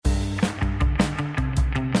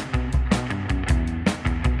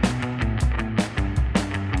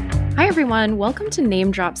everyone, welcome to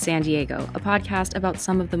Name Drop San Diego, a podcast about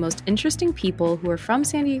some of the most interesting people who are from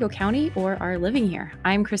San Diego County or are living here.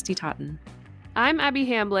 I'm Christy Totten. I'm Abby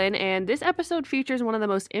Hamblin, and this episode features one of the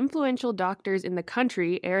most influential doctors in the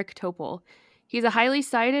country, Eric Topol. He's a highly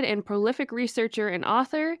cited and prolific researcher and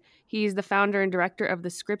author. He's the founder and director of the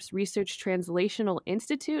Scripps Research Translational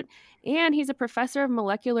Institute, and he's a professor of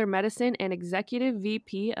molecular medicine and executive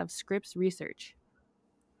VP of Scripps Research.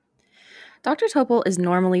 Dr. Topol is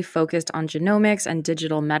normally focused on genomics and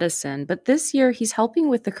digital medicine, but this year he's helping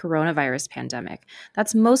with the coronavirus pandemic.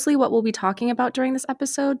 That's mostly what we'll be talking about during this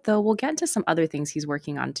episode, though we'll get into some other things he's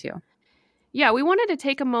working on too. Yeah, we wanted to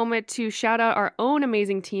take a moment to shout out our own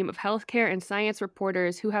amazing team of healthcare and science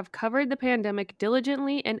reporters who have covered the pandemic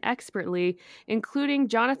diligently and expertly, including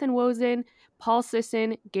Jonathan Wozen, Paul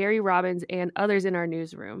Sisson, Gary Robbins, and others in our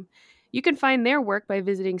newsroom. You can find their work by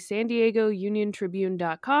visiting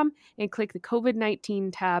SanDiegoUnionTribune.com and click the COVID-19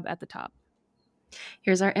 tab at the top.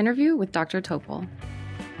 Here's our interview with Dr. Topol.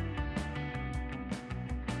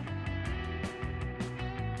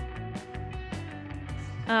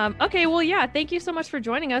 Okay, well, yeah, thank you so much for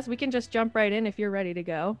joining us. We can just jump right in if you're ready to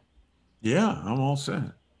go. Yeah, I'm all set.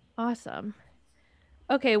 Awesome.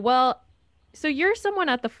 Okay, well, so you're someone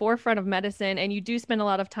at the forefront of medicine, and you do spend a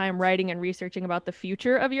lot of time writing and researching about the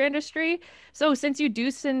future of your industry. So since you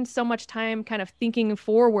do spend so much time kind of thinking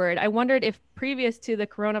forward, I wondered if previous to the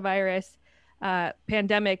coronavirus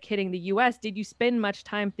pandemic hitting the U.S., did you spend much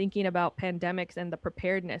time thinking about pandemics and the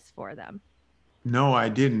preparedness for them? No, I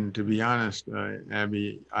didn't, to be honest,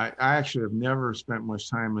 Abby. I actually have never spent much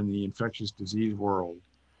time in the infectious disease world.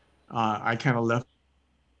 I kind of left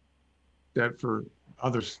that for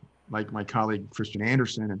others, like my colleague Christian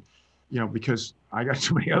Anderson, and because I got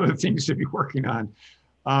so many other things to be working on.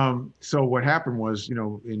 So what happened was,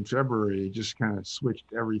 in February, it just kind of switched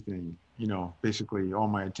everything. Basically all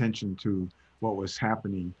my attention to what was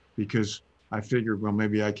happening, because I figured, well,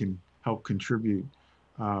 maybe I can help contribute.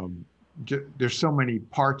 There's so many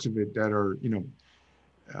parts of it that are,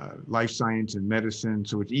 life science and medicine.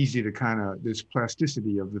 So it's easy to kind of this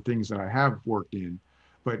plasticity of the things that I have worked in.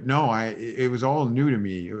 But no, it was all new to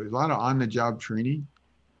me. It was a lot of on-the-job training,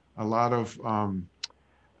 a lot of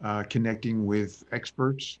connecting with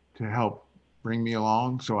experts to help bring me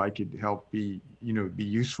along so I could help be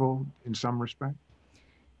useful in some respect.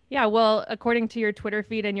 Yeah, well, according to your Twitter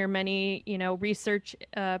feed and your many, research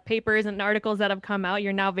papers and articles that have come out,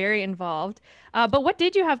 you're now very involved. But what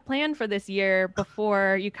did you have planned for this year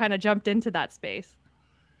before you kind of jumped into that space?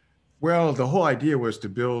 Well, the whole idea was to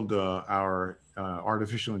build our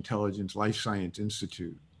Artificial Intelligence Life Science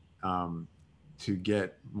Institute to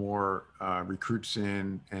get more recruits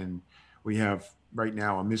in. And we have right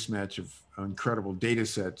now a mismatch of incredible data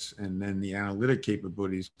sets and then the analytic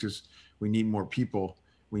capabilities, because we need more people.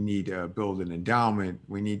 We need to build an endowment.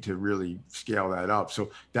 We need to really scale that up. So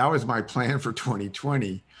that was my plan for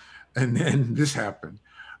 2020. And then this happened.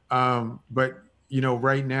 But,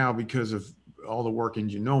 right now, because of all the work in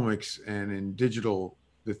genomics and in digital,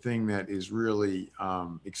 the thing that is really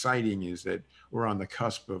exciting is that we're on the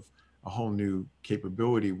cusp of a whole new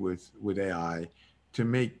capability with AI to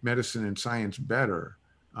make medicine and science better.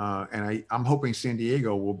 And I'm hoping San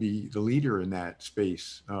Diego will be the leader in that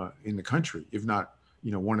space in the country, if not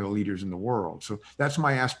one of the leaders in the world. So that's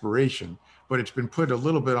my aspiration, but it's been put a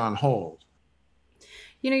little bit on hold.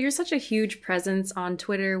 You're such a huge presence on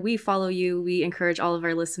Twitter. We follow you. We encourage all of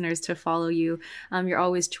our listeners to follow you. You're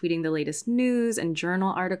always tweeting the latest news and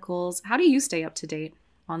journal articles. How do you stay up to date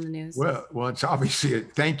on the news? Well, it's obviously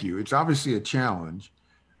thank you. It's obviously a challenge,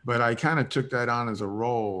 but I kind of took that on as a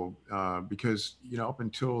role because, up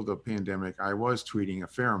until the pandemic, I was tweeting a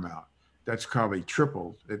fair amount. That's probably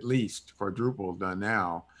tripled, at least quadrupled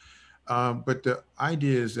now. But the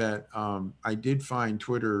idea is that I did find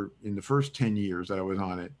Twitter in the first 10 years that I was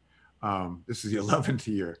on it. This is the 11th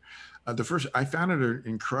year. I found it an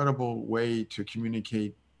incredible way to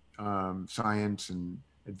communicate science and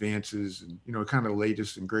advances and, kind of the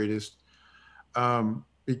latest and greatest,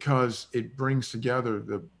 because it brings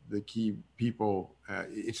together the key people.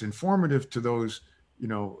 It's informative to those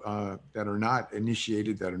that are not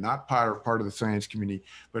initiated, that are not part of the science community,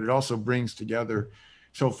 but it also brings together.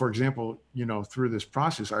 So for example, through this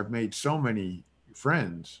process, I've made so many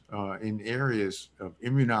friends in areas of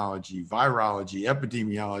immunology, virology,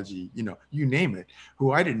 epidemiology, you name it,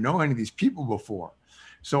 who I didn't know any of these people before.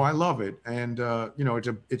 So I love it. And,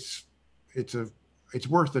 it's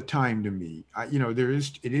worth the time to me.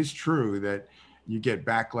 It is true that you get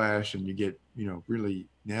backlash and you get, really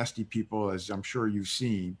nasty people, as I'm sure you've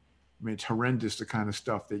seen. I mean, it's horrendous, the kind of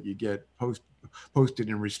stuff that you get posted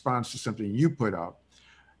in response to something you put up.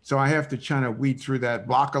 So I have to try to weed through that,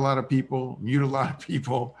 block a lot of people, mute a lot of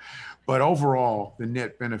people. But overall, the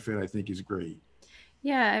net benefit, I think, is great.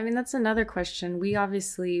 Yeah, I mean, that's another question. We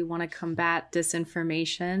obviously want to combat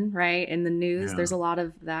disinformation, right? In the news, Yeah. there's a lot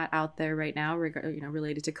of that out there right now,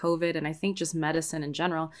 related to COVID, and I think just medicine in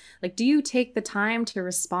general. Like, do you take the time to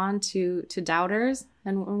respond to doubters,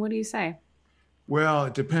 and what do you say? Well,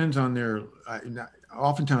 it depends on their.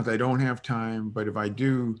 Oftentimes, I don't have time, but if I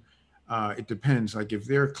do, it depends. Like if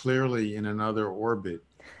they're clearly in another orbit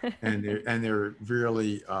and they're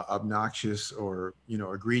really obnoxious or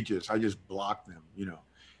egregious, I just block them.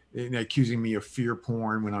 And accusing me of fear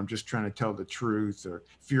porn when I'm just trying to tell the truth, or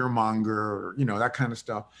fear monger, or that kind of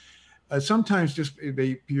stuff. Sometimes just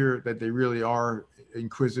they appear that they really are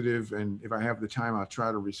inquisitive, and if I have the time, I'll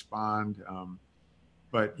try to respond.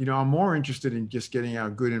 But I'm more interested in just getting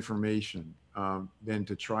out good information than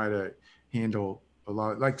to try to handle a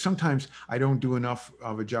lot. Like sometimes I don't do enough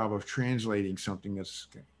of a job of translating something that's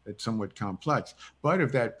somewhat complex. But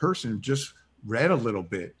if that person just read a little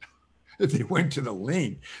bit, if they went to the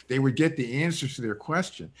link, they would get the answers to their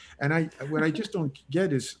question. And what I just don't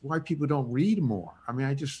get is why people don't read more. I mean,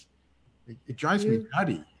 it drives me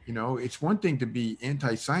nutty. It's one thing to be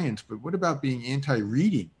anti-science, but what about being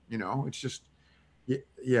anti-reading? It's just,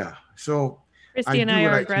 yeah. So I Christy and do I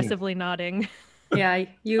what are I can. aggressively nodding. Yeah,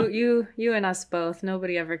 you and us both.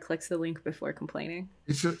 Nobody ever clicks the link before complaining.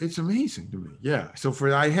 It's amazing to me. Yeah. So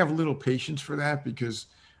I have little patience for that because,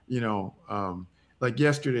 like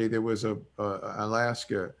yesterday there was a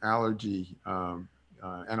Alaska allergy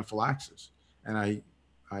anaphylaxis, and I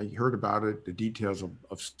heard about it, the details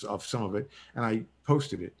of some of it, and I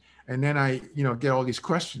posted it, and then I get all these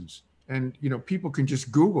questions, and people can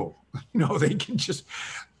just Google, they can just.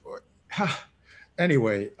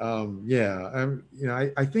 Anyway, yeah,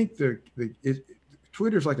 I think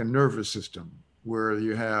Twitter's like a nervous system where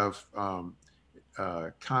you have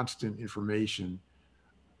constant information.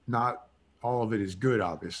 Not all of it is good,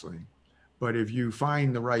 obviously, but if you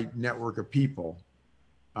find the right network of people,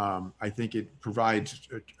 I think it provides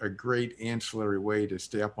a great ancillary way to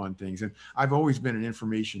stay up on things. And I've always been an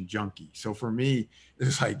information junkie. So for me,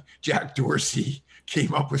 it's like Jack Dorsey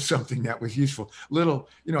came up with something that was useful.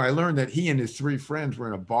 I learned that he and his 3 friends were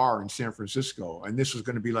in a bar in San Francisco. And this was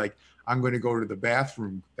going to be like, I'm going to go to the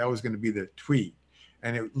bathroom. That was going to be the tweet.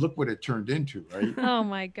 And look what it turned into, right? Oh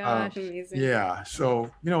my gosh. Amazing. Yeah. So,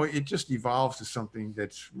 it just evolves to something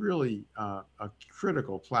that's really a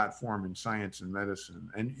critical platform in science and medicine.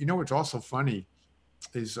 And, what's also funny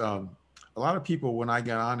is a lot of people, when I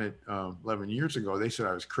got on it 11 years ago, they said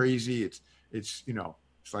I was crazy. It's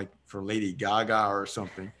like for Lady Gaga or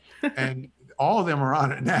something. And all of them are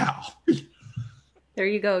on it now. There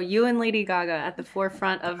you go. You and Lady Gaga at the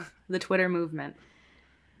forefront of the Twitter movement.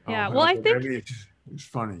 Yeah. Well, I think it's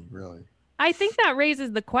funny, really. I think that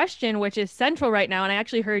raises the question, which is central right now, and I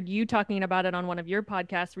actually heard you talking about it on one of your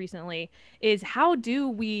podcasts recently, is how do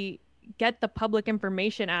we get the public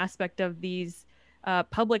information aspect of these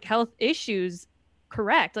public health issues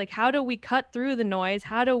correct? Like, how do we cut through the noise?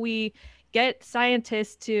 How do we get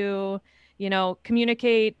scientists to,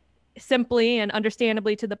 communicate simply and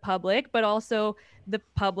understandably to the public, but also the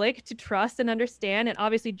public to trust and understand? And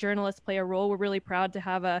obviously journalists play a role. We're really proud to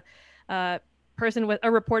have a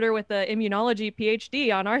reporter with the immunology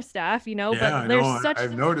PhD on our staff, but there's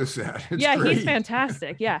I've noticed that. It's great. He's great.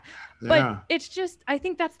 fantastic. Yeah. But it's just, I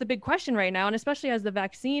think that's the big question right now. And especially as the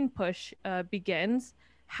vaccine push begins,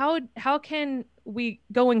 how can we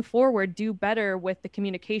going forward do better with the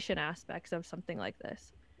communication aspects of something like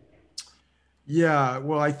this? Yeah,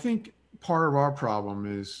 well, I think part of our problem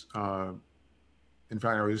is, in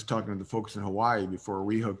fact, I was talking to the folks in Hawaii before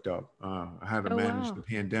we hooked up, how to manage the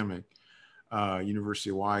pandemic. University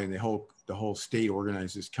of Hawaii and the whole state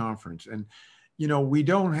organized this conference. And, we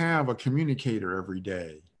don't have a communicator every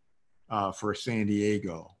day for San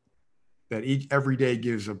Diego that every day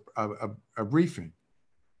gives a briefing.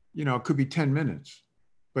 It could be 10 minutes,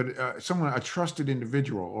 but a trusted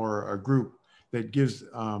individual or a group that gives,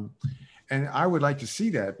 and I would like to see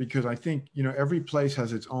that because I think, every place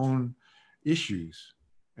has its own issues.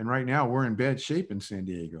 And right now we're in bad shape in San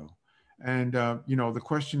Diego. And, the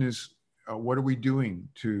question is, what are we doing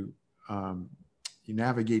to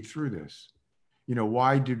navigate through this?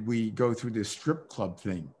 Why did we go through this strip club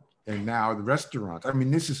thing and now the restaurants? I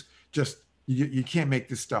mean, this is just, you can't make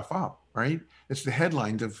this stuff up, right? It's the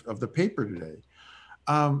headlines of the paper today.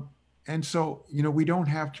 And so, we don't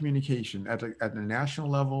have communication at the national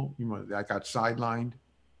level, that got sidelined,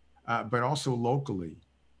 but also locally.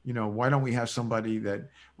 Why don't we have somebody that,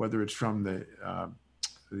 whether it's from the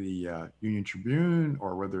the Union Tribune,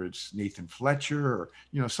 or whether it's Nathan Fletcher,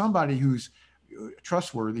 or somebody who's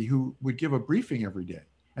trustworthy, who would give a briefing every day.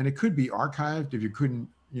 And it could be archived if you couldn't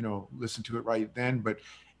listen to it right then. But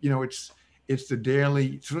it's the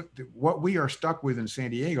daily. So what we are stuck with in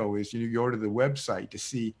San Diego is you go to the website to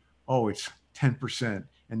see, oh, it's 10%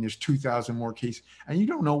 and there's 2,000 more cases, and you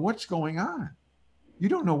don't know what's going on. You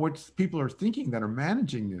don't know what people are thinking that are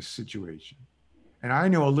managing this situation. And I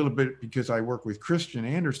know a little bit because I work with Christian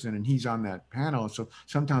Anderson and he's on that panel. So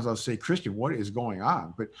sometimes I'll say, Christian, what is going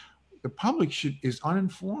on? But the public is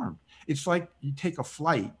uninformed. It's like you take a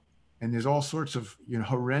flight and there's all sorts of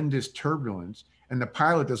horrendous turbulence, and the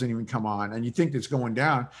pilot doesn't even come on, and you think it's going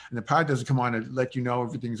down, and the pilot doesn't come on and let you know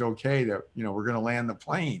everything's okay, that we're going to land the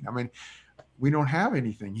plane. I mean, we don't have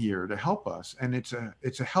anything here to help us, and it's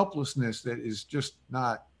a helplessness that is just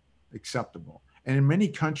not acceptable. And in many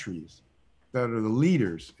countries that are the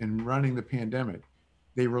leaders in running the pandemic,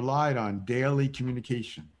 they relied on daily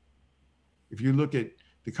communication. If you look at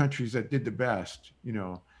the countries that did the best,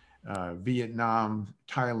 Vietnam,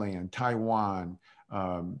 Thailand, Taiwan,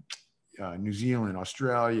 New Zealand,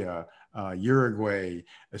 Australia, Uruguay,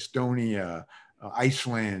 Estonia,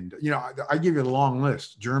 Iceland, I give you a long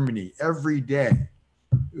list. Germany, every day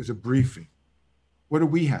it was a briefing. What do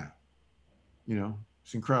we have?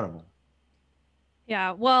 It's incredible.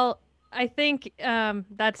 Yeah, well, I think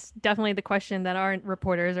that's definitely the question that our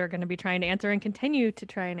reporters are going to be trying to answer and continue to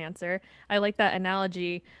try and answer. I like that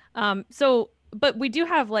analogy. But we do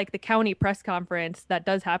have like the county press conference that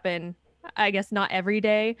does happen, I guess not every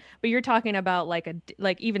day, but you're talking about like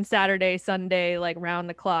even Saturday, Sunday, like round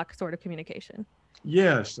the clock sort of communication.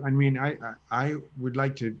 Yes. I mean, I would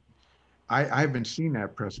like to, I haven't seen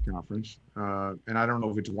that press conference, and I don't know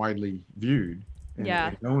if it's widely viewed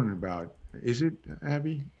and known about. Is it,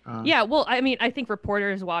 Abby? Yeah, well, I mean, I think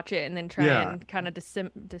reporters watch it and then try and kind of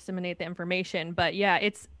disseminate the information. But yeah,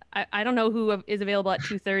 I don't know who is available at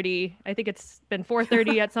 2:30. I think it's been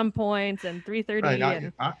 4:30 at some points and 3:30.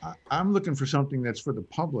 Right. I'm looking for something that's for the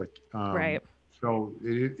public. Right. So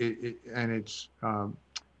it's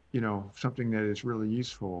something that is really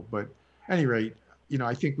useful. But at any rate,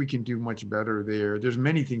 I think we can do much better there. There's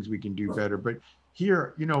many things we can do better, but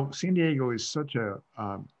here, San Diego is such a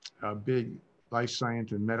big life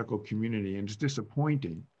science and medical community, and it's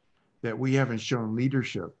disappointing that we haven't shown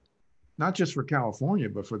leadership, not just for California,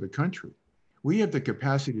 but for the country. We have the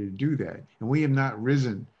capacity to do that, and we have not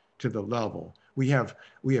risen to the level. We have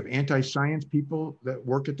anti-science people that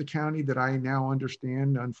work at the county that I now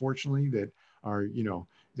understand, unfortunately, that are,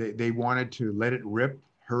 they wanted to let it rip,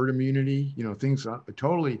 herd immunity, things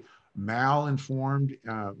totally malinformed,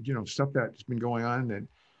 stuff that's been going on that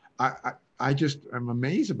I'm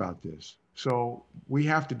amazed about this. So we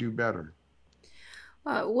have to do better.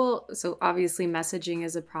 So obviously messaging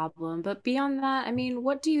is a problem, but beyond that, I mean,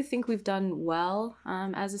 what do you think we've done well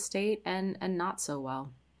as a state and not so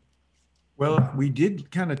well? Well, we did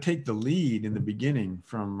kind of take the lead in the beginning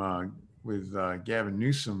with Gavin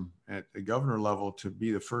Newsom at the governor level to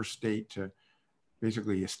be the first state to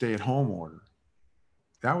basically a stay-at-home order.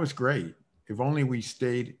 That was great. If only we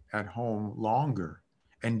stayed at home longer.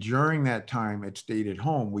 And during that time it stayed at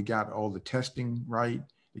home, we got all the testing right,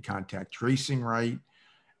 the contact tracing right,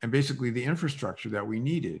 and basically the infrastructure that we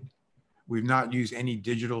needed. We've not used any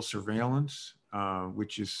digital surveillance,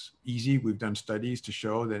 which is easy. We've done studies to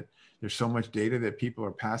show that there's so much data that people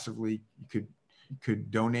are passively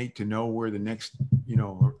could donate to know where the next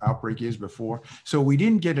outbreak is before. So we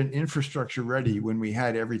didn't get an infrastructure ready when we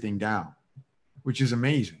had everything down, which is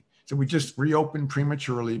amazing. So we just reopened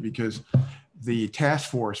prematurely because the task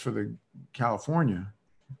force for the California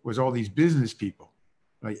was all these business people,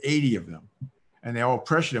 like 80 of them. And they all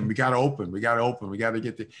pressured them, we got to open, we got to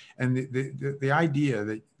get the idea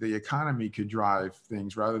that the economy could drive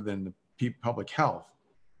things rather than the public health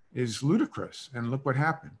is ludicrous. And look what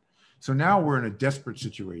happened. So now we're in a desperate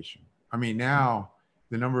situation. I mean, now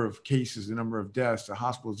the number of cases, the number of deaths, the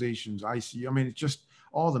hospitalizations, ICU, I mean, it's just,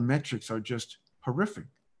 all the metrics are just horrific,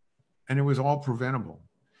 and it was all preventable.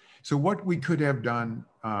 So what we could have done,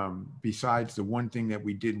 besides the one thing that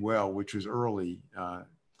we did well, which was early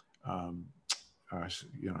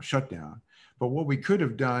shutdown, but what we could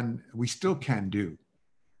have done, we still can do.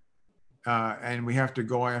 And we have to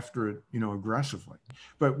go after it, aggressively.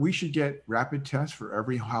 But we should get rapid tests for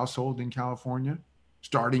every household in California,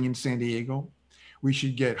 starting in San Diego. We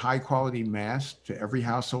should get high quality masks to every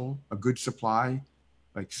household, a good supply,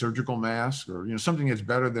 like surgical masks, or something that's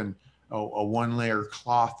better than a one-layer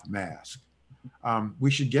cloth mask.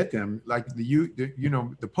 We should get them, like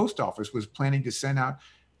the post office was planning to send out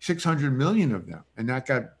 600 million of them, and that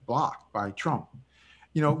got blocked by Trump.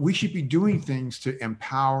 we should be doing things to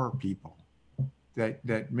empower people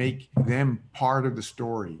that make them part of the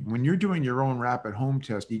story. When you're doing your own rapid home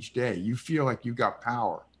test each day, you feel like you got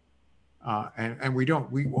power. And we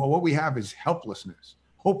don't, what we have is helplessness,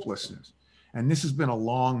 hopelessness. And this has been a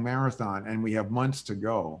long marathon, and we have months to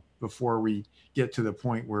go before we get to the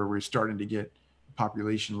point where we're starting to get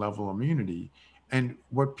population level immunity. And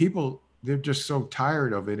what people, they're just so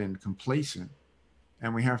tired of it and complacent,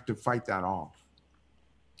 and we have to fight that off.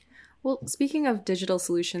 Well, speaking of digital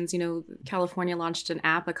solutions, California launched an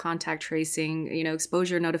app, a contact tracing,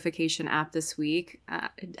 exposure notification app this week.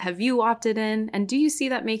 Have you opted in? And do you see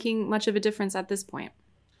that making much of a difference at this point?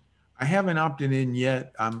 I haven't opted in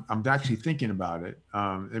yet. I'm actually thinking about it.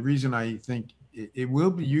 The reason I think it will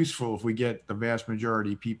be useful if we get the vast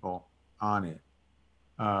majority of people on it.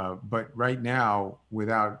 But right now,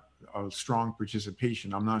 without a strong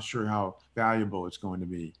participation, I'm not sure how valuable it's going to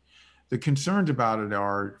be. The concerns about it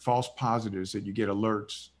are false positives, that you get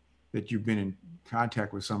alerts that you've been in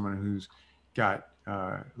contact with someone who's got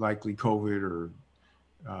likely COVID or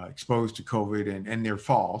exposed to COVID, and they're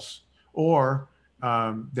false, or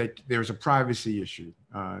that there's a privacy issue.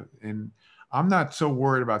 And I'm not so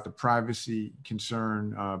worried about the privacy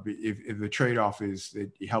concern if the trade-off is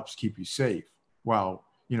that it helps keep you safe while,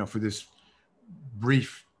 for this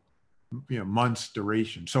brief months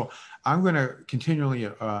duration. So I'm going to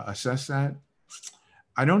continually assess that.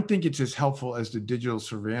 I don't think it's as helpful as the digital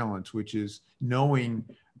surveillance, which is knowing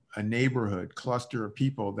a neighborhood cluster of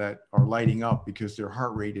people that are lighting up because their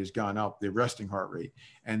heart rate has gone up, their resting heart rate,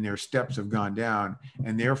 and their steps have gone down.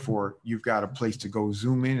 And therefore, you've got a place to go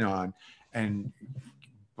zoom in on and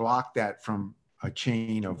block that from a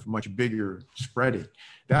chain of much bigger spreading.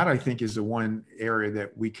 That, I think, is the one area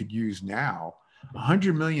that we could use now.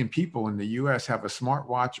 100 million people in the US have a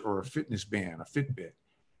smartwatch or a fitness band, a Fitbit.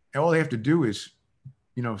 And all they have to do is,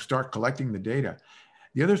 start collecting the data.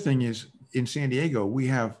 The other thing is, in San Diego, we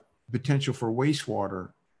have potential for wastewater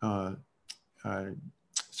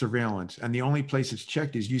surveillance. And the only place it's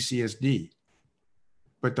checked is UCSD.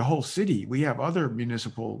 But the whole city, we have other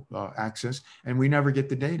municipal access, and we never get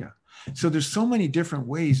the data. So there's so many different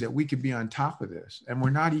ways that we could be on top of this, and we're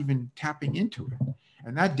not even tapping into it.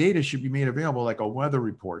 And that data should be made available like a weather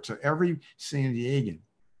report. So every San Diegan,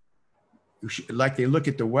 like they look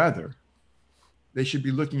at the weather, they should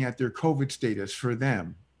be looking at their COVID status for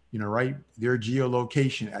them, right? Their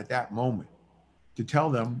geolocation at that moment to tell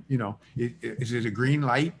them, is it a green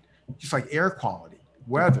light? Just like air quality,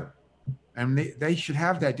 weather. And they should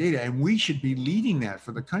have that data. And we should be leading that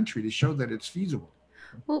for the country to show that it's feasible.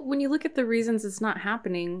 Well, when you look at the reasons it's not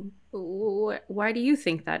happening, why do you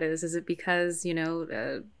think that is? Is it because,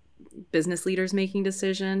 business leaders making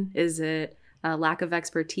decision? Is it a lack of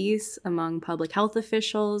expertise among public health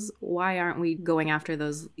officials? Why aren't we going after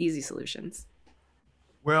those easy solutions?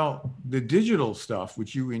 Well, the digital stuff,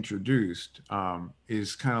 which you introduced,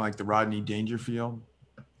 is kind of like the Rodney Dangerfield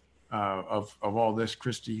of all this,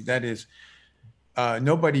 Christy. That is,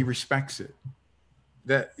 nobody respects it.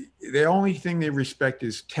 That the only thing they respect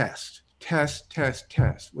is test.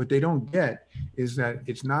 What they don't get is that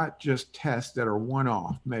it's not just tests that are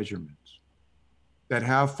one-off measurements that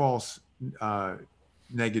have false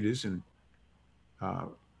negatives and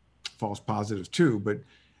false positives too, but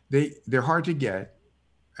they're hard to get.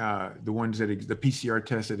 The ones the PCR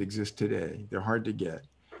tests that exist today, they're hard to get,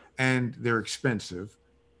 and they're expensive.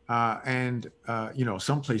 Some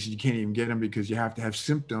places you can't even get them because you have to have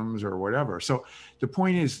symptoms or whatever. So the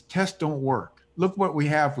point is, tests don't work. Look what we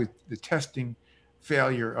have with the testing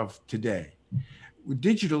failure of today.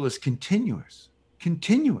 Digital is continuous,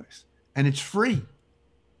 and it's free.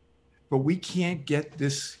 But we can't get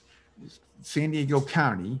this San Diego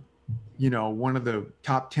County, one of the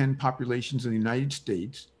top 10 populations in the United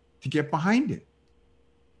States, to get behind it.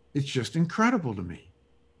 It's just incredible to me.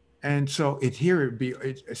 And so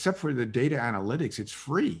except for the data analytics, it's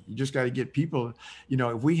free. You just got to get people,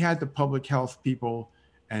 if we had the public health people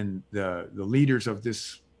and the leaders of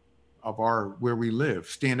where we live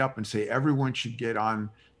stand up and say, everyone should get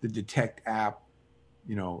on the Detect app,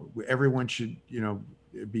 everyone should,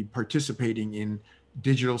 be participating in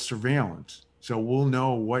digital surveillance. So we'll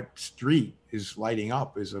know what street is lighting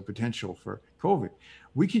up as a potential for COVID.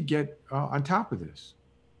 We could get on top of this.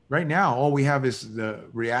 Right now, all we have is the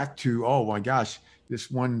react to, oh my gosh,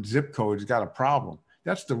 this one zip code has got a problem.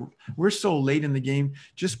 We're so late in the game.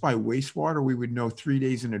 Just by wastewater, we would know 3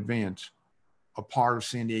 days in advance a part of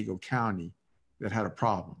San Diego County that had a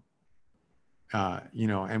problem.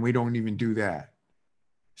 And we don't even do that.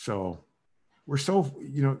 So we're so,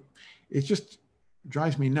 it just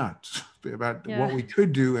drives me nuts. about Yeah. what we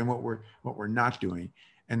could do and what we're not doing,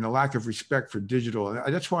 and the lack of respect for digital.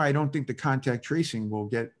 That's why I don't think the contact tracing will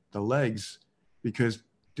get the legs, because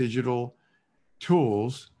digital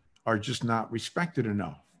tools are just not respected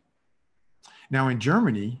enough. Now in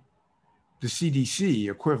Germany, the CDC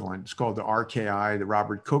equivalent, it's called the RKI, the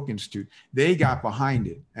Robert Koch Institute, they got behind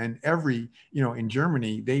it. And in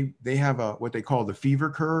Germany, they have what they call the fever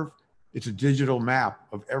curve. It's a digital map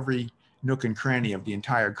of every nook and cranny of the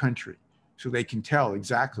entire country. So they can tell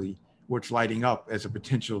exactly what's lighting up as a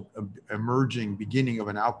potential emerging beginning of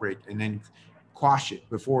an outbreak, and then quash it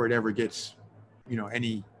before it ever gets,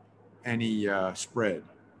 any spread.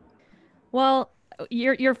 Well,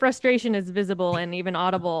 your frustration is visible and even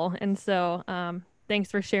audible, and so thanks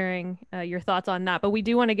for sharing your thoughts on that. But we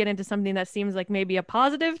do want to get into something that seems like maybe a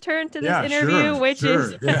positive turn to this Yeah, interview, which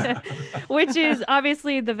is yeah. which is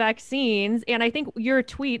obviously the vaccines. And I think your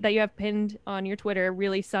tweet that you have pinned on your Twitter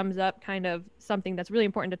really sums up kind of something that's really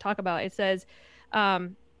important to talk about. It says,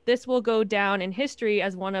 this will go down in history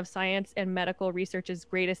as one of science and medical research's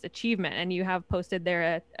greatest achievement. And you have posted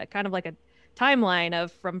there a kind of like a timeline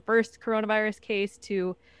of from first coronavirus case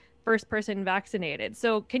to first person vaccinated.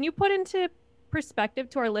 So can you put into perspective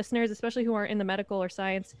to our listeners, especially who aren't in the medical or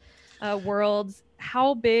science worlds,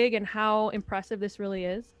 how big and how impressive this really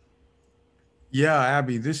is? Yeah,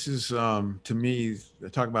 Abby, this is, to me,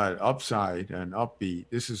 talk about upside and upbeat.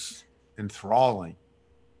 This is enthralling.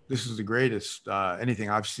 This is the greatest anything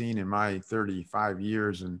I've seen in my 35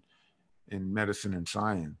 years in medicine and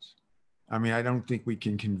science. I mean, I don't think we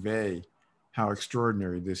can convey how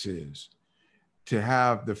extraordinary this is. To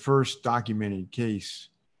have the first documented case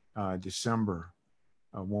December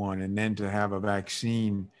 1, and then to have a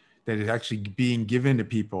vaccine that is actually being given to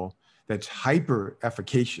people that's hyper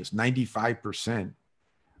efficacious, 95%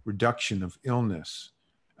 reduction of illness.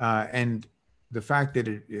 And the fact that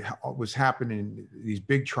it was happening, these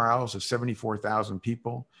big trials of 74,000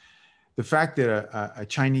 people, the fact that a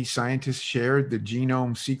Chinese scientist shared the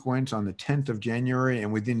genome sequence on the 10th of January,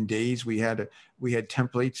 and within days we had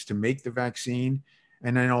templates to make the vaccine,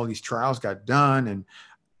 and then all these trials got done, and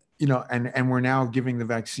and we're now giving the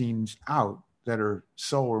vaccines out that are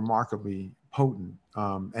so remarkably potent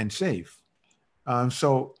and safe.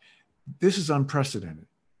 So this is unprecedented.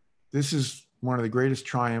 This is one of the greatest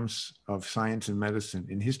triumphs of science and medicine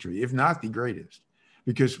in history, if not the greatest,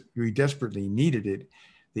 because we desperately needed it.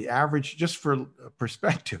 The average, just for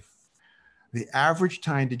perspective, the average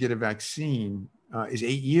time to get a vaccine is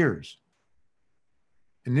 8 years.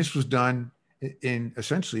 And this was done in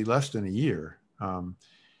essentially less than a year.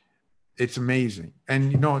 It's amazing.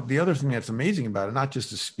 And the other thing that's amazing about it, not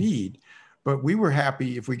just the speed, but we were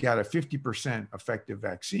happy if we got a 50% effective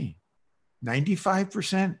vaccine.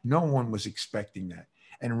 95%, no one was expecting that.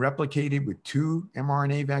 And replicated with 2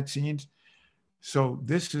 mRNA vaccines. So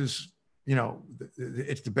this is,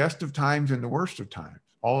 it's the best of times and the worst of times,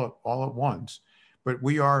 all at once. But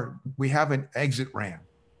we have an exit ramp,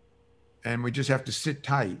 and we just have to sit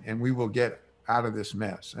tight, and we will get out of this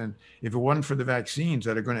mess. And if it wasn't for the vaccines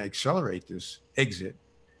that are going to accelerate this exit,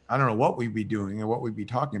 I don't know what we'd be doing and what we'd be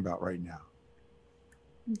talking about right now.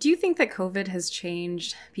 Do you think that COVID has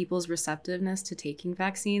changed people's receptiveness to taking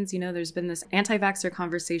vaccines? There's been this anti-vaxxer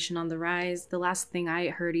conversation on the rise. The last thing I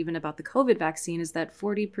heard even about the COVID vaccine is that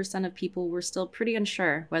 40% of people were still pretty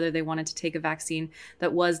unsure whether they wanted to take a vaccine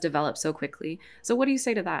that was developed so quickly. So what do you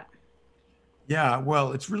say to that? Yeah,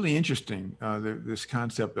 well, it's really interesting, this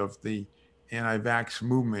concept of the anti-vax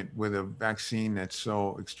movement with a vaccine that's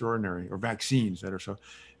so extraordinary, or vaccines that are so.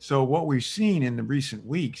 So what we've seen in the recent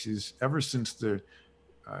weeks is, ever since the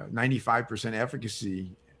 95%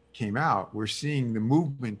 efficacy came out, we're seeing the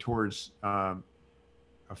movement towards a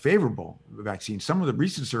favorable vaccine. Some of the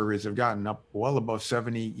recent surveys have gotten up well above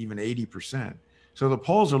 70, even 80%. So the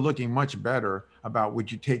polls are looking much better about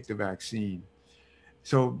would you take the vaccine.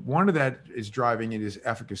 So one of that is driving it is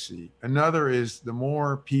efficacy. Another is the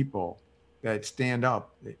more people that stand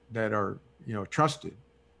up, that are trusted,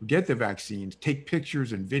 get the vaccines, take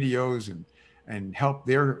pictures and videos and help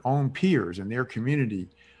their own peers and their community,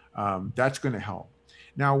 that's going to help.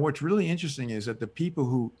 Now, what's really interesting is that the people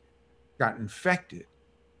who got infected,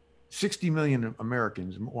 60 million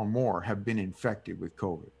Americans or more have been infected with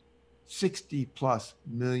COVID. 60 plus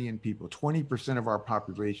million people, 20% of our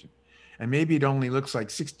population. And maybe it only looks like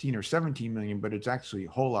 16 or 17 million, but it's actually a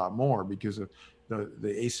whole lot more because of the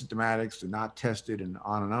asymptomatics, the not tested, and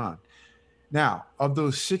on and on. Now, of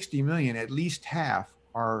those 60 million, at least half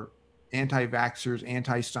are anti-vaxxers,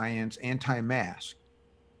 anti-science, anti-mask.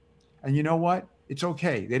 And you know what? It's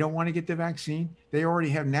okay. They don't want to get the vaccine. They already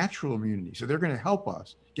have natural immunity. So they're going to help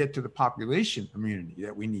us get to the population immunity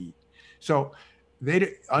that we need. So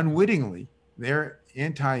they unwittingly, their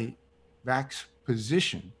anti-vax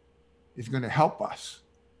position is going to help us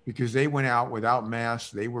because they went out without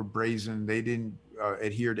masks. They were brazen. They didn't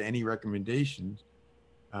adhere to any recommendations,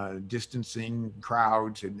 distancing,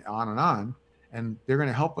 crowds, and on and on. And they're going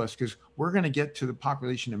to help us because we're going to get to the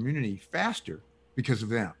population immunity faster because of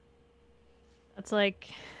them. That's like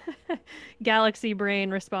galaxy brain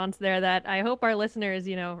response there that I hope our listeners,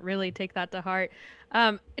 really take that to heart.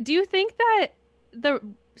 Do you think that the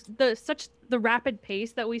the rapid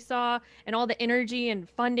pace that we saw and all the energy and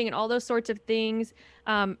funding and all those sorts of things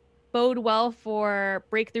bode well for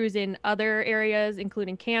breakthroughs in other areas,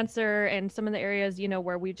 including cancer and some of the areas,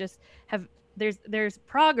 where we just have there's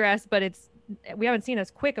progress, but we haven't seen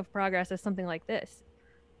as quick of progress as something like this?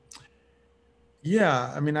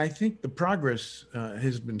 Yeah, I mean, I think the progress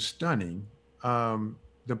has been stunning.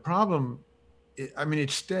 The problem, I mean,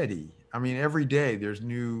 it's steady. I mean, every day there's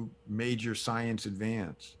new major science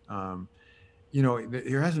advance.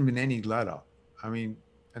 There hasn't been any let up. I mean,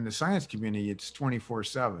 in the science community, it's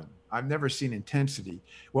 24/7. I've never seen intensity.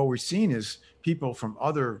 What we're seeing is people from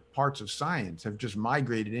other parts of science have just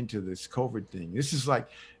migrated into this COVID thing. This is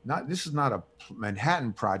not a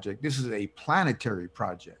Manhattan project. This is a planetary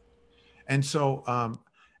project. And so,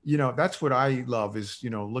 that's what I love is,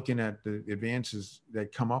 looking at the advances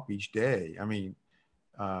that come up each day. I mean,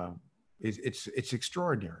 it's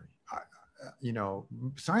extraordinary.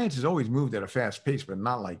 Science has always moved at a fast pace, but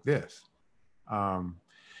not like this.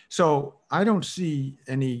 So I don't see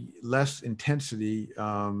any less intensity.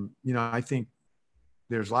 I think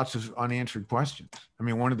there's lots of unanswered questions. I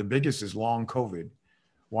mean, one of the biggest is long COVID.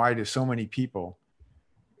 Why do so many people,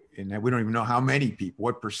 and we don't even know how many people,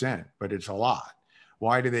 what percent, but it's a lot.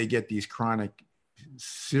 Why do they get these chronic,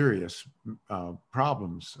 serious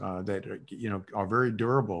problems that are very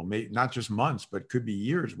durable, not just months, but could be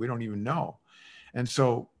years? We don't even know. And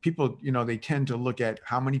so people, they tend to look at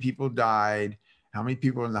how many people died, how many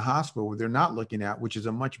people are in the hospital. What they're not looking at, which is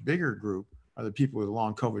a much bigger group, are the people with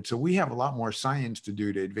long COVID. So we have a lot more science to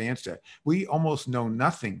do to advance that. We almost know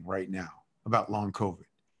nothing right now about long COVID.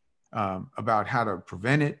 About how to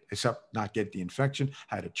prevent it, except not get the infection,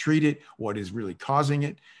 how to treat it, what is really causing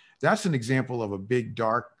it. That's an example of a big,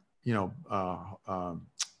 dark,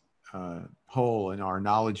 hole in our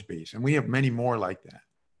knowledge base. And we have many more like that.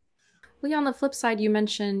 Well, on the flip side, you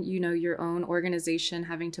mentioned, your own organization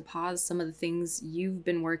having to pause some of the things you've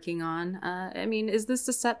been working on. I mean, is this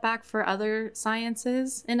a setback for other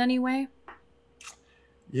sciences in any way?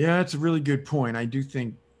 Yeah, it's a really good point. I do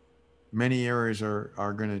think many areas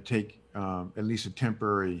are going to take at least a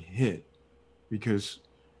temporary hit, because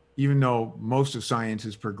even though most of science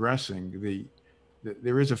is progressing,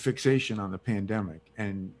 there is a fixation on the pandemic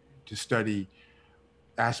and to study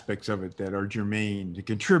aspects of it that are germane to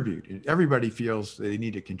contribute. Everybody feels they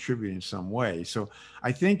need to contribute in some way. So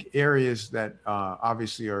I think areas that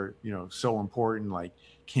obviously are, so important, like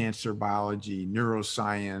cancer biology,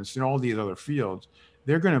 neuroscience, and all these other fields,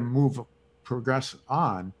 they're going to progress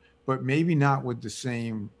on, but maybe not with the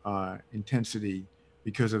same intensity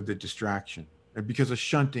because of the distraction and because of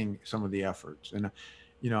shunting some of the efforts. And,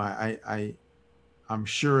 I'm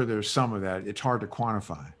sure there's some of that. It's hard to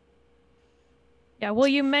quantify. Yeah, well,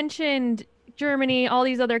 you mentioned Germany, all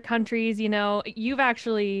these other countries, you've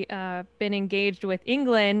actually been engaged with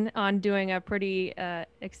England on doing a pretty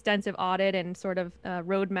extensive audit and sort of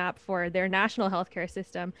roadmap for their national healthcare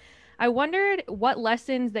system. I wondered what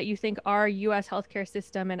lessons that you think our U.S. healthcare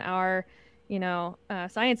system and our,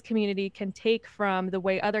 science community can take from the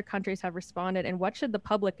way other countries have responded, and what should the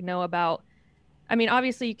public know about? I mean,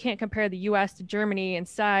 obviously you can't compare the US to Germany in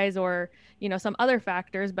size or, some other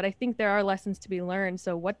factors, but I think there are lessons to be learned.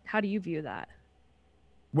 So how do you view that?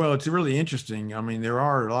 Well, it's really interesting. I mean, there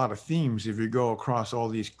are a lot of themes if you go across all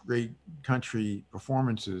these great country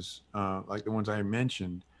performances, like the ones I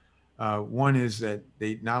mentioned. One is that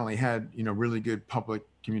they not only had, really good public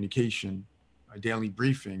communication, daily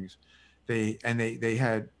briefings, they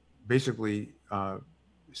had basically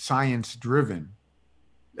science driven.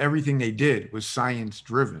 Everything they did was science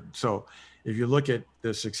driven. So if you look at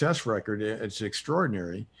the success record, it's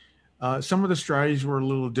extraordinary. Some of the strategies were a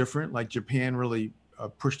little different, like Japan really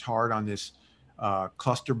pushed hard on this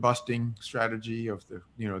cluster busting strategy of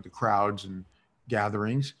the crowds and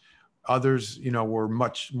gatherings. Others, were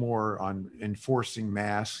much more on enforcing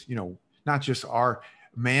masks, not just our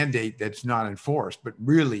mandate that's not enforced, but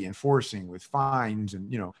really enforcing with fines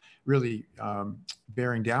and, really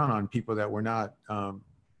bearing down on people that were not.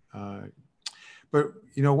 But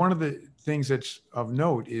one of the things that's of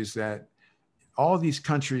note is that all these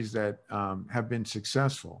countries that have been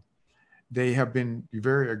successful, they have been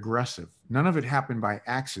very aggressive. None of it happened by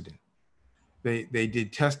accident. They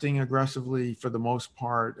did testing aggressively for the most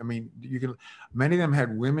part. I mean, many of them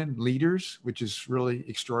had women leaders, which is really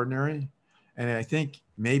extraordinary. And I think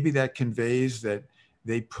maybe that conveys that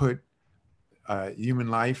they put human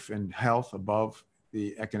life and health above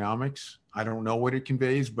the economics. I don't know what it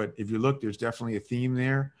conveys, but if you look, there's definitely a theme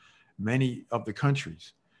there. Many of the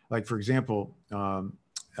countries, like for example,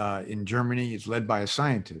 in Germany, it's led by a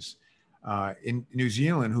scientist. In New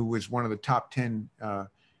Zealand, who was one of the top 10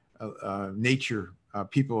 nature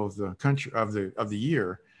people of the country of the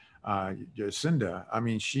year, Jacinda. I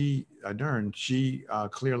mean, Ardern, she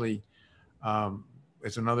clearly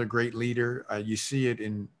is another great leader. You see it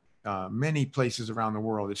in many places around the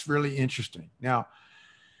world. It's really interesting. Now,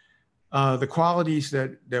 the qualities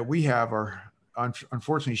that we have are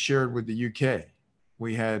unfortunately shared with the UK.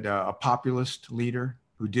 We had a populist leader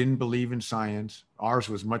who didn't believe in science. Ours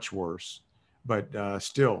was much worse, but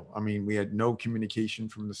still, I mean, we had no communication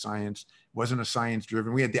from the science. It wasn't a science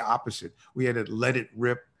driven. We had the opposite. We had to let it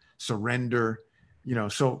rip, surrender,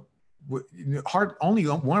 so only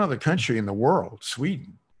one other country in the world,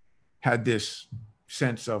 Sweden, had this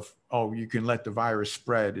sense of, oh, you can let the virus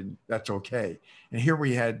spread and that's okay. And here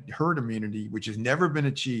we had herd immunity, which has never been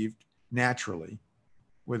achieved naturally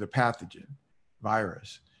with a pathogen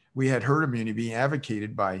virus. We had herd immunity being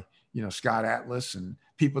advocated by, Scott Atlas and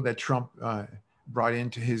people that Trump brought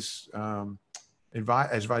into his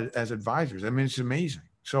as advisors. I mean, it's amazing.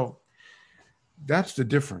 So that's the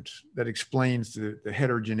difference that explains the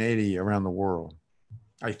heterogeneity around the world,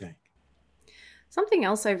 I think. Something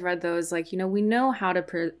else I've read though is like, we know how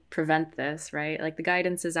to prevent this, right? Like the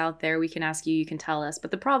guidance is out there. We can ask you, you can tell us.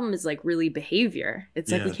 But the problem is like really behavior.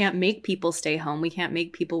 It's like we can't make people stay home. We can't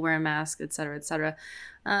make people wear a mask, et cetera, et cetera.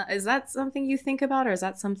 Is that something you think about, or is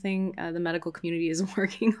that something the medical community is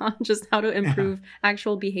working on, just how to improve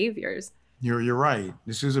actual behaviors? You're right.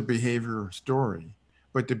 This is a behavior story,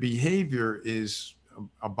 but the behavior is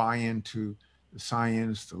a buy-in to the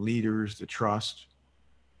science, the leaders, the trust.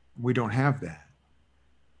 We don't have that.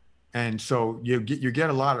 And so you get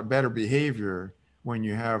a lot of better behavior when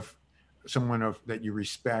you have someone that you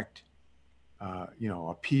respect, a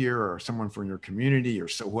peer or someone from your community or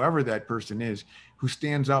so whoever that person is, who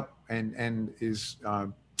stands up and is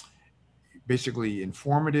basically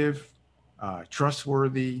informative,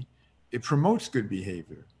 trustworthy. It promotes good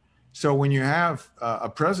behavior. So when you have a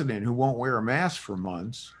president who won't wear a mask for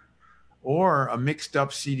months, or a mixed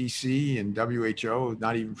up CDC and WHO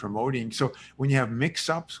not even promoting. So when you have mix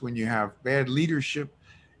ups, when you have bad leadership,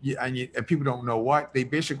 and people don't know what, they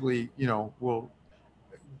basically,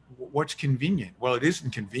 what's convenient? Well, it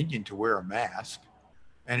isn't convenient to wear a mask,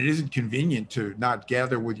 and it isn't convenient to not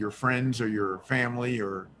gather with your friends or your family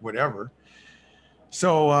or whatever.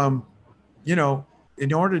 So,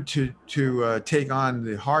 in order to take on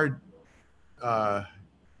the hard, the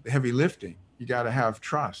heavy lifting, you got to have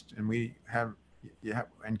trust, and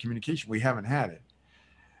and communication. We haven't had it.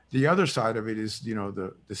 The other side of it is,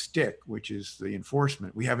 the stick, which is the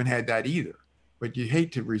enforcement. We haven't had that either. But you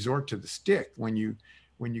hate to resort to the stick when you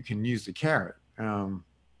can use the carrot.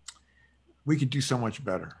 We could do so much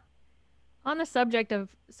better. On the subject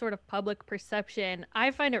of sort of public perception,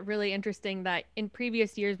 I find it really interesting that in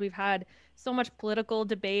previous years we've had so much political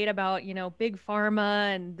debate about, big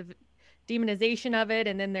pharma and the demonization of it,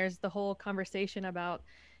 and then there's the whole conversation about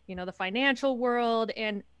the financial world,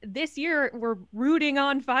 and this year we're rooting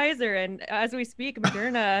on Pfizer, and as we speak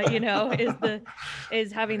Moderna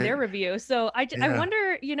is having their review. So I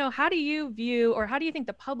wonder, how do you view, or how do you think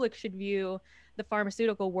the public should view the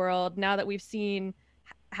pharmaceutical world now that we've seen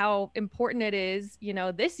how important it is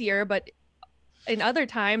this year, but in other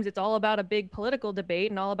times it's all about a big political debate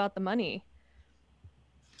and all about the money?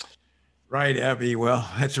 Right, Abby. Well,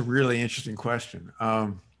 that's a really interesting question.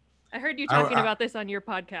 I heard you talking about this on your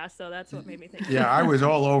podcast, so that's what made me think. Yeah, I was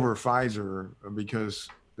all over Pfizer because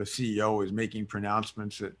the CEO was making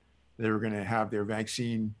pronouncements that they were going to have their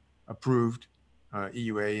vaccine approved,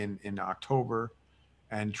 EUA in October,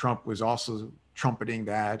 and Trump was also trumpeting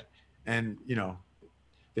that, and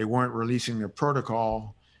they weren't releasing their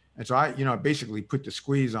protocol, and so I basically put the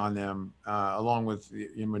squeeze on them along with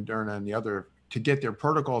Moderna and the other, to get their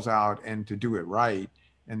protocols out and to do it right,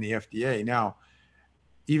 and the FDA. Now,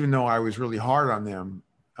 even though I was really hard on them,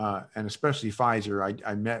 and especially Pfizer,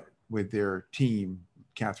 I met with their team,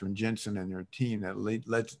 Catherine Jensen and their team that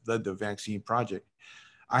led the vaccine project.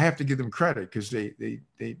 I have to give them credit because they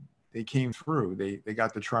came through. They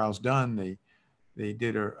got the trials done. They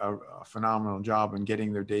did a phenomenal job in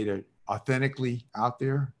getting their data authentically out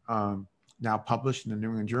there, now published in the New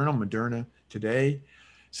England Journal, Moderna today.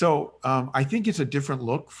 So I think it's a different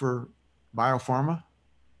look for biopharma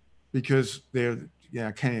because they're,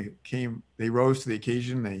 yeah, kind of came, they rose to the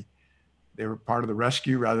occasion. They were part of the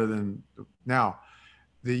rescue rather than now.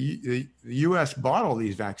 The U.S. bought all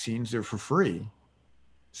these vaccines; they're for free,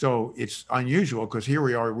 so it's unusual because here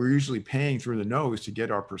we are. We're usually paying through the nose to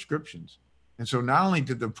get our prescriptions, and so not only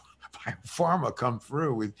did the biopharma come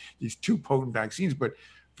through with these two potent vaccines, but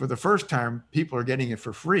for the first time, people are getting it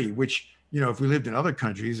for free. Which, if we lived in other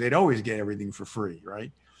countries, they'd always get everything for free,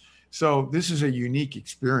 right? So this is a unique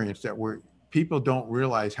experience that people don't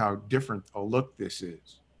realize how different a look this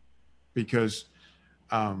is because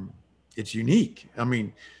it's unique. I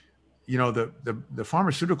mean, the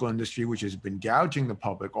pharmaceutical industry, which has been gouging the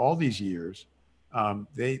public all these years,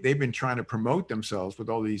 they've been trying to promote themselves with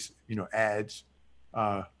all these, ads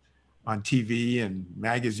on TV and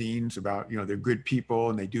magazines about, they're good people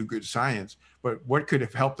and they do good science. But what could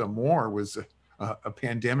have helped them more was a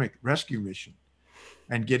pandemic rescue mission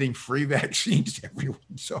and getting free vaccines to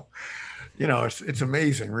everyone. So, it's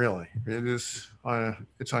amazing, really. It is,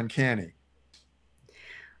 it's uncanny.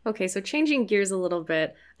 Okay, so changing gears a little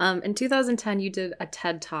bit. In 2010, you did a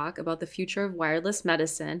TED Talk about the future of wireless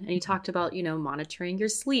medicine, and you talked about, monitoring your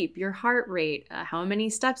sleep, your heart rate, how many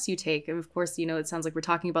steps you take. And of course, it sounds like we're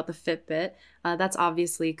talking about the Fitbit. That's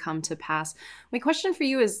obviously come to pass. My question for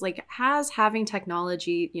you is, has having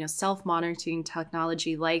technology, self-monitoring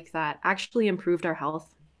technology like that actually improved our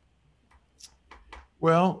health?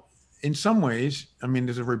 Well, in some ways, I mean,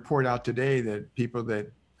 there's a report out today that people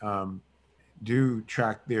that do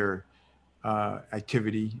track their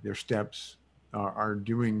activity, their steps, are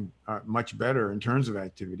doing much better in terms of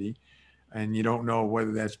activity. And you don't know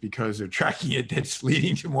whether that's because they're tracking it that's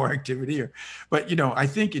leading to more activity, but I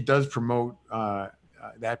think it does promote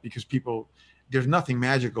that because there's nothing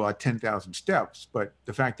magical at 10,000 steps, but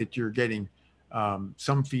the fact that you're getting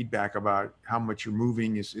some feedback about how much you're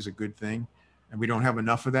moving is a good thing. And we don't have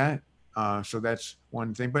enough of that. So that's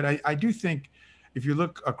one thing. But I do think if you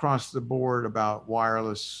look across the board about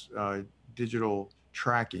wireless digital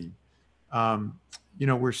tracking,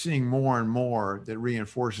 we're seeing more and more that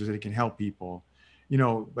reinforces that it can help people.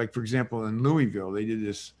 Like, for example, in Louisville, they did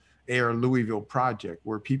this Air Louisville project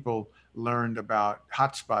where people learned about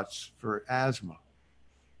hotspots for asthma.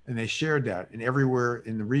 And they shared that everywhere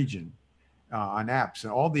in the region on apps.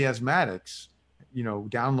 And all the asthmatics,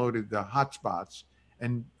 downloaded the hotspots.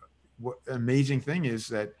 And what amazing thing is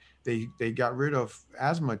that they got rid of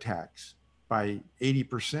asthma attacks by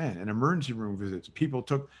 80% and emergency room visits. People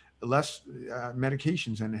took less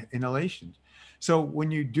medications and inhalations. So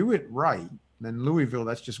when you do it right, then Louisville,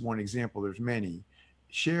 that's just one example. There's many.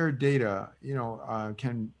 Shared data,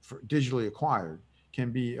 digitally acquired,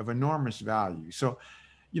 can be of enormous value. So,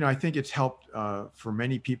 I think it's helped for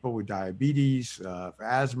many people with diabetes, for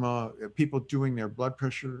asthma, people doing their blood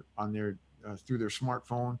pressure on their through their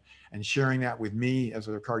smartphone and sharing that with me as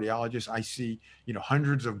a cardiologist. I see,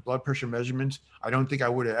 hundreds of blood pressure measurements. I don't think I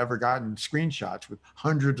would have ever gotten screenshots with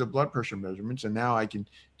hundreds of blood pressure measurements. And now I can,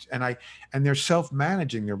 and they're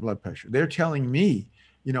self-managing their blood pressure. They're telling me,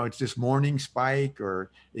 it's this morning spike,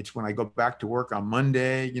 or it's when I go back to work on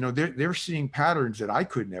Monday. They're seeing patterns that I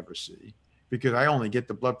could never see because I only get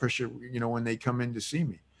the blood pressure, when they come in to see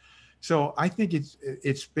me. So I think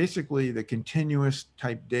it's basically the continuous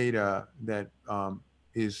type data that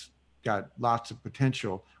is got lots of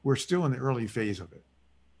potential. We're still in the early phase of it.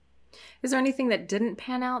 Is there anything that didn't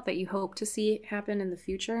pan out that you hope to see happen in the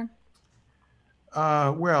future?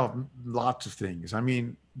 Well, lots of things. I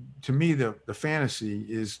mean, to me, the fantasy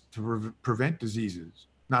is to prevent diseases,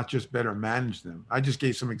 not just better manage them. I just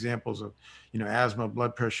gave some examples of, asthma,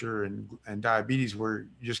 blood pressure, and diabetes where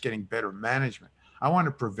you're just getting better management. I want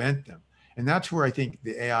to prevent them. And that's where I think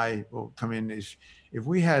the AI will come in, is if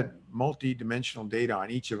we had multi-dimensional data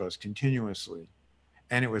on each of us continuously,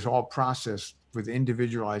 and it was all processed with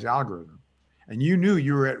individualized algorithm, and you knew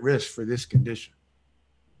you were at risk for this condition,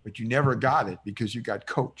 but you never got it because you got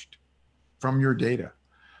coached from your data.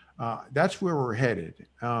 That's where we're headed.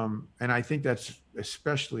 And I think that's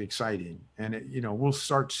especially exciting. And, we'll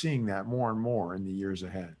start seeing that more and more in the years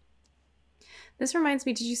ahead. This reminds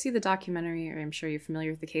me, did you see the documentary, or I'm sure you're familiar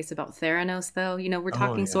with the case about Theranos, though? We're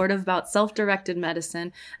talking sort of about self-directed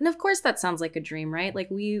medicine. And of course, that sounds like a dream, right? Like,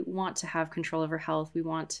 we want to have control over health. We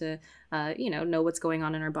want to, know what's going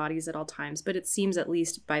on in our bodies at all times. But it seems, at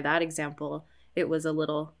least by that example, it was a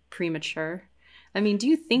little premature. I mean, do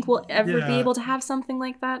you think we'll ever be able to have something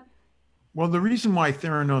like that? Well, the reason why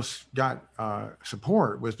Theranos got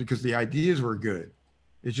support was because the ideas were good.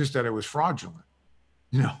 It's just that it was fraudulent.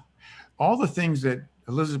 All the things that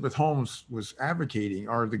Elizabeth Holmes was advocating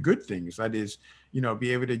are the good things. That is,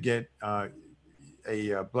 be able to get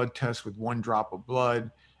a blood test with one drop of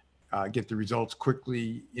blood, get the results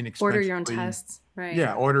quickly, inexpensively. Order your own tests, right?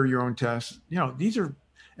 Yeah, order your own tests. These are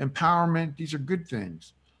empowerment. These are good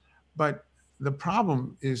things. But the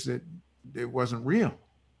problem is that it wasn't real,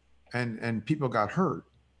 and people got hurt.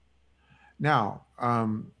 Now,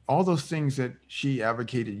 all those things that she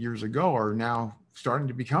advocated years ago are now starting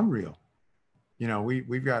to become real.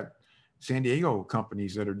 We've got San Diego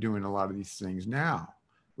companies that are doing a lot of these things now,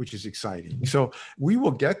 which is exciting. So we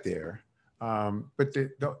will get there, but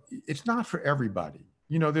it's not for everybody.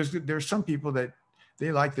 There's some people that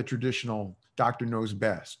they like the traditional doctor knows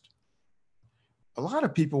best. A lot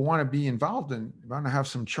of people want to be involved and want to have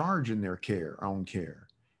some charge in their own care.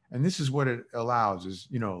 And this is what it allows is,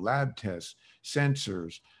 lab tests,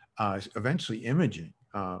 sensors, eventually imaging,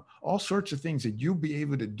 all sorts of things that you'll be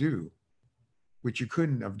able to do, which you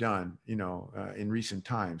couldn't have done, in recent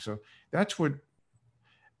times. So that's what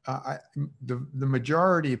the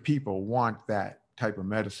majority of people want, that type of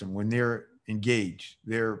medicine when they're engaged,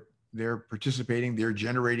 they're participating, they're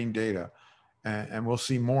generating data, and we'll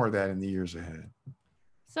see more of that in the years ahead.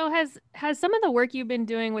 So has some of the work you've been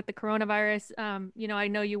doing with the coronavirus, I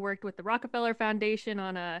know you worked with the Rockefeller Foundation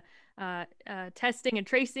on a testing and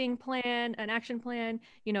tracing plan, an action plan.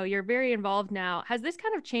 You're very involved now. Has this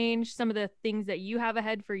kind of changed some of the things that you have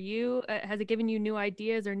ahead for you? Has it given you new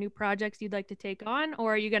ideas or new projects you'd like to take on?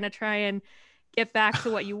 Or are you going to try and get back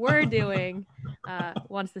to what you were doing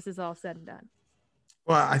once this is all said and done?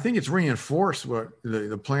 Well, I think it's reinforced what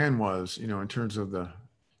the plan was, in terms of the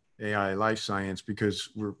AI life science, because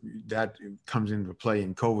that comes into play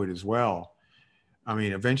in COVID as well. I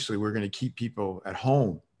mean, eventually we're going to keep people at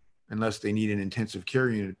home unless they need an intensive care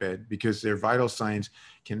unit bed, because their vital signs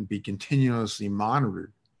can be continuously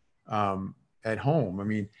monitored at home. I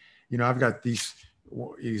mean, I've got these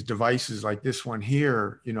devices like this one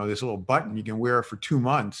here, this little button you can wear for 2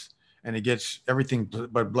 months and it gets everything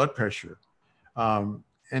but blood pressure.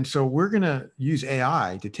 And so we're going to use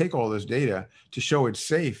AI to take all this data to show it's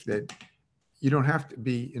safe, that you don't have to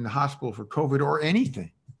be in the hospital for COVID or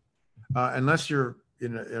anything, unless you're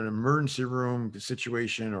in an emergency room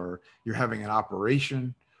situation, or you're having an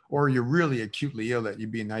operation, or you're really acutely ill that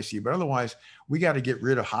you'd be in ICU. But otherwise, we got to get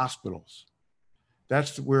rid of hospitals.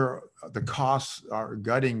 That's where the costs are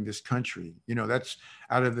gutting this country. That's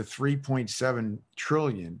out of the 3.7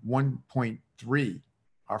 trillion, 1.3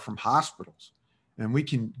 are from hospitals. And we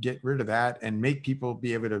can get rid of that and make people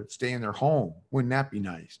be able to stay in their home. Wouldn't that be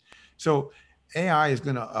nice? So AI is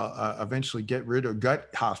going to eventually get rid of gut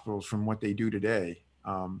hospitals from what they do today.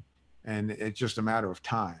 And it's just a matter of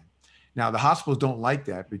time. Now, the hospitals don't like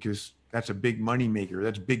that, because that's a big money maker.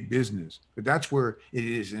 That's big business. But that's where it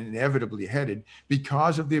is inevitably headed,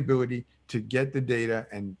 because of the ability to get the data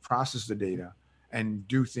and process the data and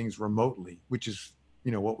do things remotely, which is,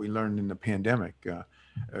 what we learned in the pandemic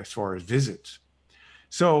as far as visits.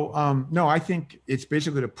 So, no, I think it's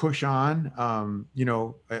basically to push on.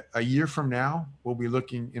 A year from now, we'll be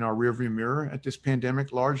looking in our rearview mirror at this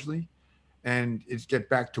pandemic largely, and it's get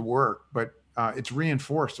back to work. But it's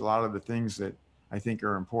reinforced a lot of the things that I think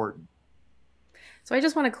are important. So I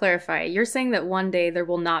just want to clarify. You're saying that one day there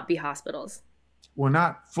will not be hospitals? Well,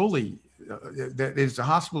 not fully. That is, the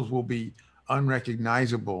hospitals will be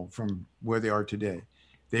unrecognizable from where they are today.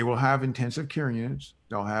 They will have intensive care units.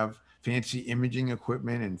 They'll have fancy imaging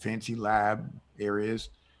equipment and fancy lab areas.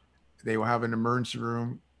 They will have an emergency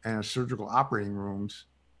room and a surgical operating rooms,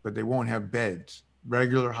 but they won't have beds.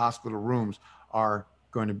 Regular hospital rooms are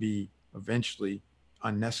going to be eventually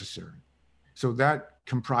unnecessary. So that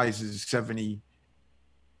comprises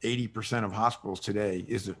 80% of hospitals today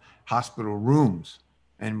is the hospital rooms.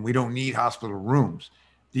 And we don't need hospital rooms.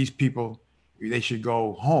 These people, they should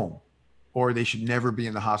go home, or they should never be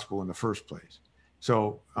in the hospital in the first place.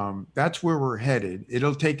 So that's where we're headed.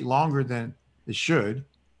 It'll take longer than it should.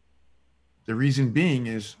 The reason being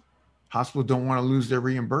is hospitals don't want to lose their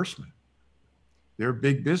reimbursement. They're a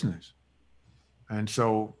big business. And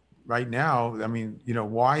so right now, I mean,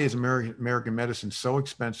 why is American medicine so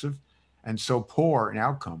expensive and so poor in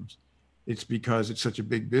outcomes? It's because it's such a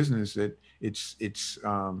big business that it's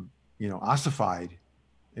ossified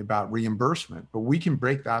about reimbursement. But we can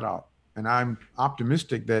break that up. And I'm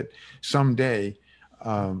optimistic that someday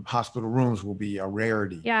hospital rooms will be a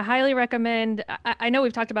rarity. Yeah, I highly recommend. I know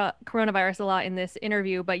we've talked about coronavirus a lot in this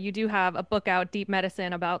interview, but you do have a book out, Deep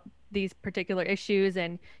Medicine, about these particular issues,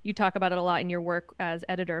 and you talk about it a lot in your work as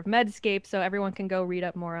editor of Medscape, so everyone can go read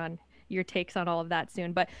up more on your takes on all of that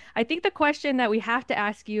soon. But I think the question that we have to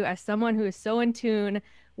ask you, as someone who is so in tune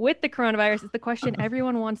with the coronavirus is the question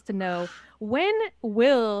everyone wants to know. When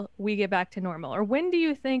will we get back to normal? Or when do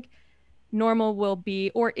you think normal will be?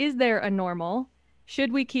 Or is there a normal?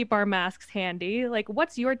 Should we keep our masks handy? Like,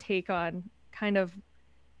 what's your take on kind of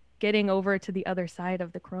getting over to the other side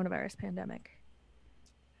of the coronavirus pandemic?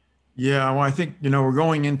 Yeah, well, I think, we're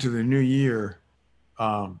going into the new year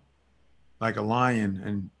like a lion,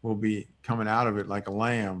 and we'll be coming out of it like a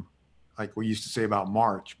lamb, like we used to say about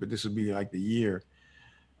March, but this will be like the year.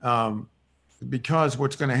 Because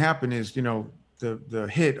what's going to happen is, the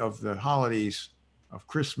hit of the holidays of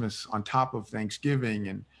Christmas on top of Thanksgiving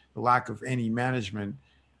and the lack of any management,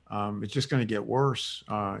 it's just going to get worse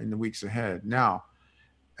in the weeks ahead. Now,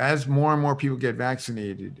 as more and more people get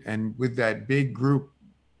vaccinated, and with that big group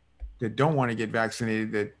that don't want to get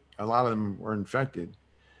vaccinated, that a lot of them were infected,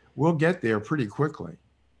 we'll get there pretty quickly.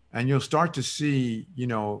 And you'll start to see,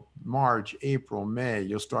 March, April, May,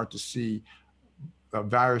 you'll start to see a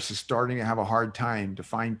virus is starting to have a hard time to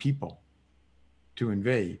find people to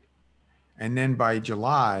invade. And then by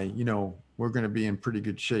July, we're going to be in pretty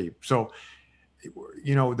good shape. So,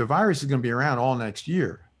 the virus is going to be around all next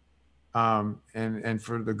year. And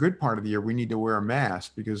for the good part of the year, we need to wear a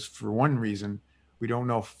mask because for one reason, we don't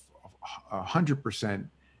know 100%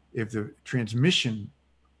 if the transmission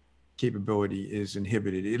capability is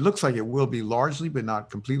inhibited. It looks like it will be largely, but not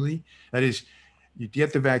completely. That is, you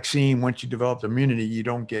get the vaccine, once you develop immunity, you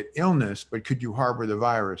don't get illness, but could you harbor the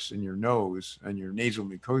virus in your nose and your nasal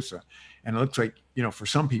mucosa? And it looks like, for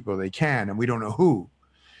some people they can, and we don't know who.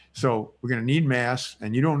 So we're going to need masks,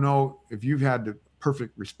 and you don't know if you've had the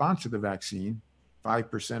perfect response to the vaccine.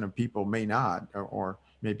 5% of people may not, or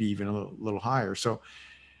maybe even a little higher. So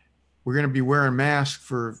we're going to be wearing masks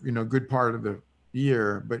for, a good part of the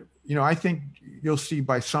year. But, I think you'll see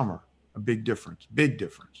by summer a big difference.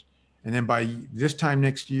 And then by this time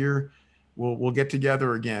next year, we'll get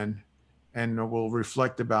together again and we'll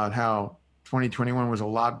reflect about how 2021 was a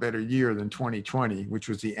lot better year than 2020, which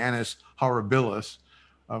was the annus horribilis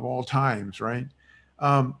of all times, right?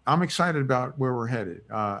 I'm excited about where we're headed.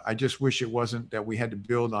 I just wish it wasn't that we had to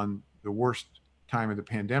build on the worst time of the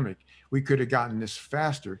pandemic. We could have gotten this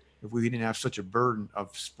faster if we didn't have such a burden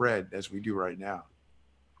of spread as we do right now.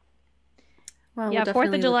 Well, yeah, we're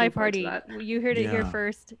 4th of July party. You heard it here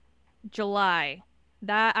first. July.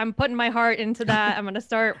 That I'm putting my heart into that. I'm going to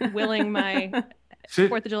start willing my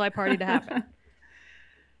 4th of July party to happen.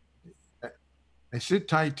 I sit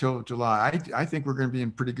tight till July. I think we're going to be in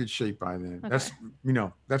pretty good shape by then.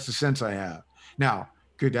 Okay. That's the sense I have. Now,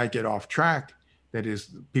 could that get off track? That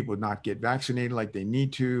is, people not get vaccinated like they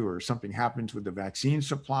need to, or something happens with the vaccine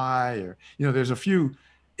supply, or, there's a few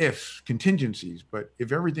ifs, contingencies, but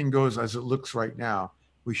if everything goes as it looks right now,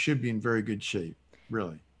 we should be in very good shape,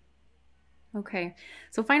 really. Okay.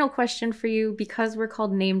 So final question for you, because we're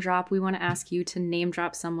called Name Drop, we want to ask you to name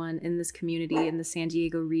drop someone in this community in the San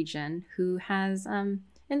Diego region who has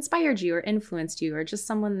inspired you or influenced you, or just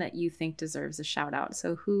someone that you think deserves a shout out.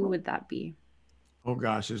 So who would that be? Oh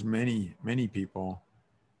gosh, there's many, many people.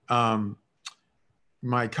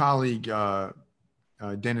 My colleague,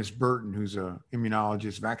 Dennis Burton, who's an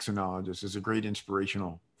immunologist, vaccinologist, is a great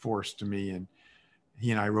inspirational force to me. And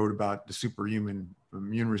he and I wrote about the superhuman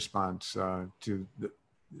immune response to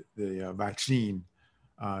the vaccine.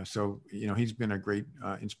 So, he's been a great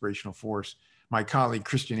inspirational force. My colleague,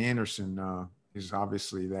 Christian Anderson, is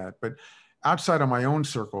obviously that. But outside of my own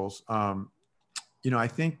circles, I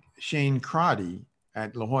think Shane Crotty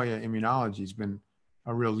at La Jolla Immunology has been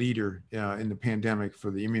a real leader in the pandemic for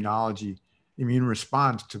the immune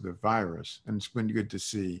response to the virus. And it's been good to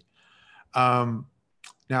see. Now,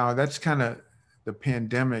 that's kind of the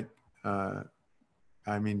pandemic.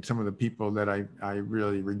 Some of the people that I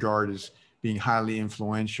really regard as being highly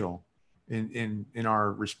influential in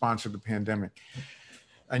our response to the pandemic.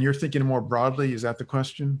 And you're thinking more broadly, is that the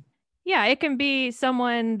question? Yeah, it can be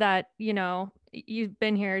someone that, you've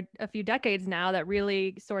been here a few decades now that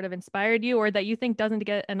really sort of inspired you, or that you think doesn't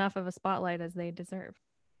get enough of a spotlight as they deserve.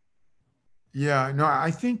 Yeah, no,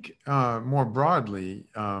 I think more broadly,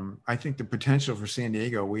 I think the potential for San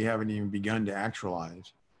Diego, we haven't even begun to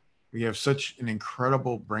actualize. We have such an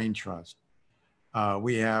incredible brain trust.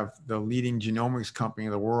 We have the leading genomics company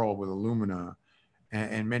in the world with Illumina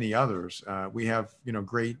and many others. We have,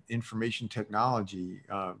 great information technology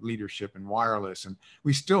leadership and wireless. And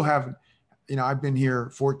we still haven't, I've been here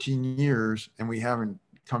 14 years and we haven't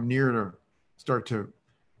come near to start to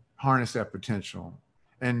harness that potential.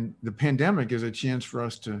 And the pandemic is a chance for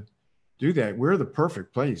us to do that. We're the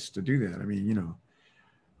perfect place to do that.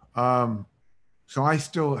 So I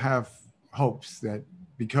still have hopes that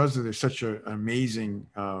because there's such an amazing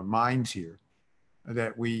minds here,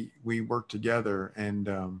 that we work together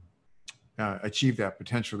and achieve that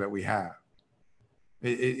potential that we have.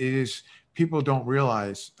 It is, people don't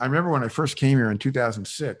realize. I remember when I first came here in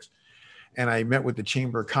 2006, and I met with the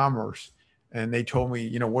Chamber of Commerce, and they told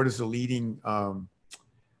me, what is the leading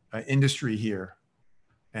industry here?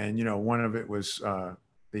 And, one of it was,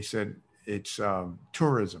 they said it's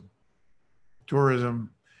tourism,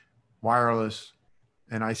 wireless.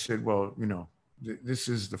 And I said, well, this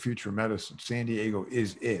is the future of medicine. San Diego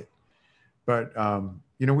is it. But,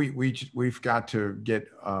 we've got to get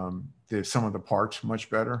some of the parts much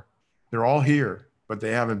better. They're all here, but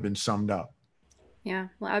they haven't been summed up. Yeah,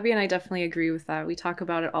 well, Abby and I definitely agree with that. We talk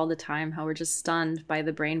about it all the time, how we're just stunned by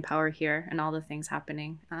the brain power here and all the things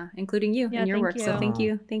happening, including you and your work. So thank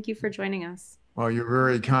you. Thank you for joining us. Well, you're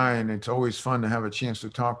very kind. It's always fun to have a chance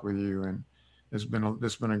to talk with you. And it's been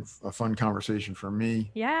a fun conversation for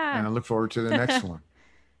me. Yeah. And I look forward to the next one.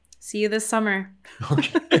 See you this summer.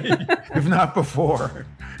 Okay, if not before.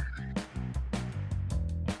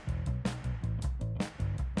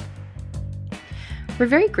 We're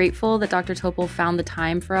very grateful that Dr. Topol found the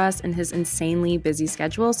time for us in his insanely busy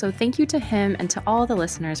schedule. So thank you to him and to all the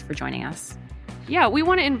listeners for joining us. Yeah, we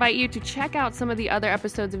want to invite you to check out some of the other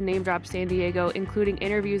episodes of Name Drop San Diego, including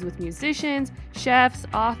interviews with musicians, chefs,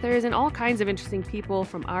 authors, and all kinds of interesting people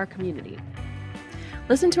from our community.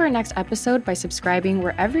 Listen to our next episode by subscribing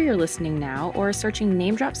wherever you're listening now or searching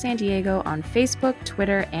Name Drop San Diego on Facebook,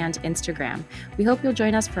 Twitter, and Instagram. We hope you'll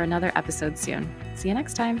join us for another episode soon. See you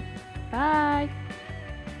next time. Bye.